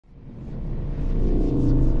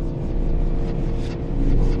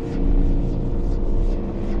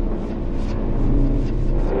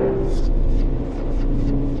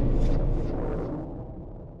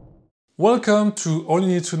Welcome to all you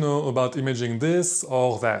need to know about imaging this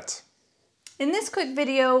or that. In this quick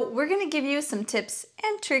video, we're going to give you some tips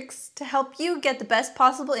and tricks to help you get the best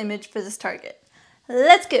possible image for this target.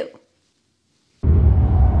 Let's go!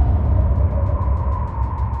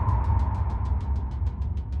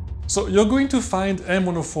 So you're going to find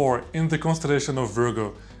M104 in the constellation of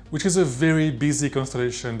Virgo, which is a very busy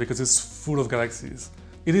constellation because it's full of galaxies.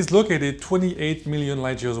 It is located 28 million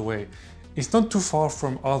light years away. It's not too far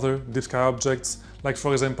from other deep sky objects, like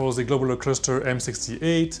for example the globular cluster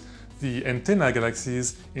M68, the antenna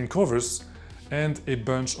galaxies in Corvus, and a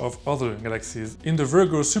bunch of other galaxies in the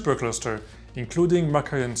Virgo supercluster, including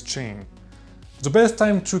Markarian's chain. The best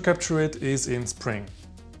time to capture it is in spring.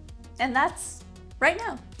 And that's right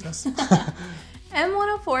now. Yes.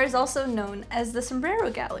 M104 is also known as the Sombrero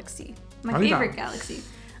galaxy, my favorite galaxy.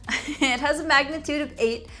 It has a magnitude of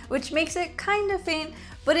 8, which makes it kind of faint,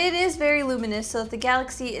 but it is very luminous so that the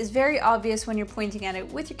galaxy is very obvious when you're pointing at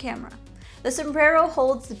it with your camera. The Sombrero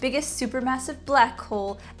holds the biggest supermassive black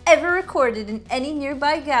hole ever recorded in any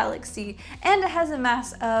nearby galaxy, and it has a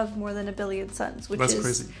mass of more than 1 billion suns, which is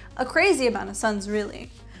crazy. A crazy amount of suns,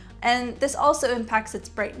 really. And this also impacts its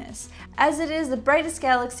brightness, as it is the brightest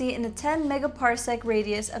galaxy in the 10 megaparsec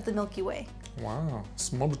radius of the Milky Way. Wow,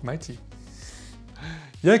 small but mighty.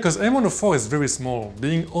 Yeah, because M104 is very small,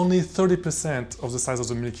 being only 30% of the size of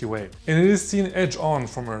the Milky Way, and it is seen edge-on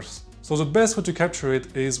from Earth, so the best way to capture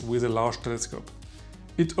it is with a large telescope.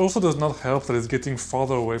 It also does not help that it's getting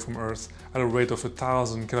farther away from Earth at a rate of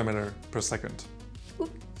 1,000 km per second.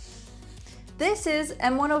 This is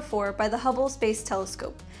M104 by the Hubble Space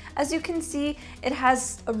Telescope. As you can see, it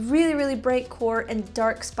has a really bright core and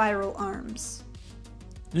dark spiral arms.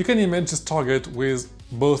 You can image this target with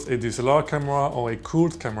both a DSLR camera or a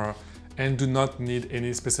cooled camera and do not need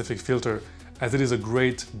any specific filter, as it is a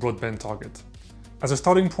great broadband target. As a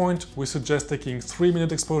starting point, we suggest taking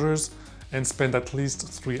 3-minute exposures and spend at least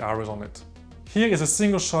 3 hours on it. Here is a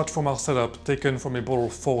single shot from our setup taken from a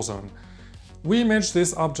Bortle 4 zone. We imaged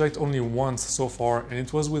this object only once so far, and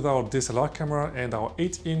it was with our DSLR camera and our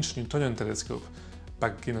 8-inch Newtonian telescope.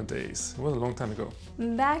 Back in the days. It was a long time ago.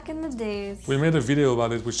 Back in the days. We made a video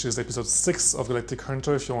about it, which is episode 6 of Galactic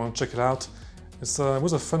Hunter, if you want to check it out. It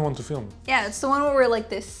was a fun one to film. Yeah, it's the one where we're like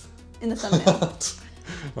this in the thumbnail. That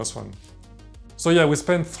was fun. So yeah, we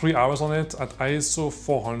spent 3 hours on it at ISO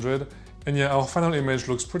 400, and yeah, our final image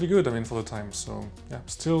looks pretty good, I mean, for the time, so yeah,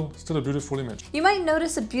 still a beautiful image. You might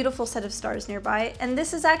notice a beautiful set of stars nearby, and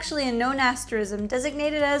this is actually a known asterism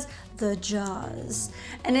designated as the Jaws,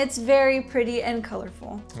 and it's very pretty and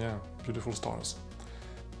colorful. Yeah, beautiful stars.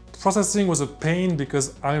 Processing was a pain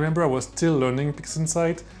because I remember I was still learning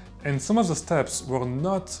PixInsight, and some of the steps were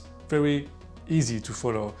not very easy to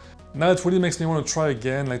follow. Now it really makes me want to try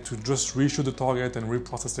again, like to just reshoot the target and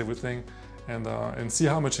reprocess everything, and see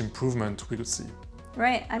how much improvement we could see.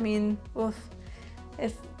 Right, I mean, oof.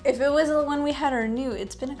 If it was the one we had or knew,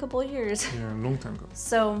 it's been a couple of years. Yeah, a long time ago.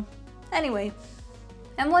 So, anyway,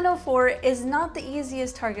 M104 is not the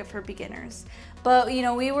easiest target for beginners, but you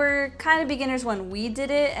know, we were kind of beginners when we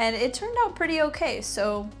did it, and it turned out pretty okay.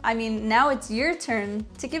 So, I mean, now it's your turn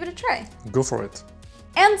to give it a try. Go for it.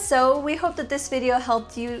 And so, we hope that this video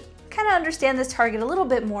helped you kind of understand this target a little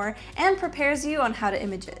bit more and prepares you on how to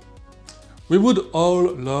image it. We would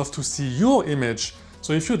all love to see your image,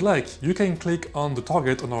 so if you'd like, you can click on the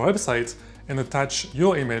target on our website and attach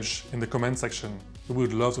your image in the comment section. We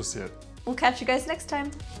would love to see it. We'll catch you guys next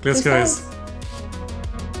time. Thanks, guys.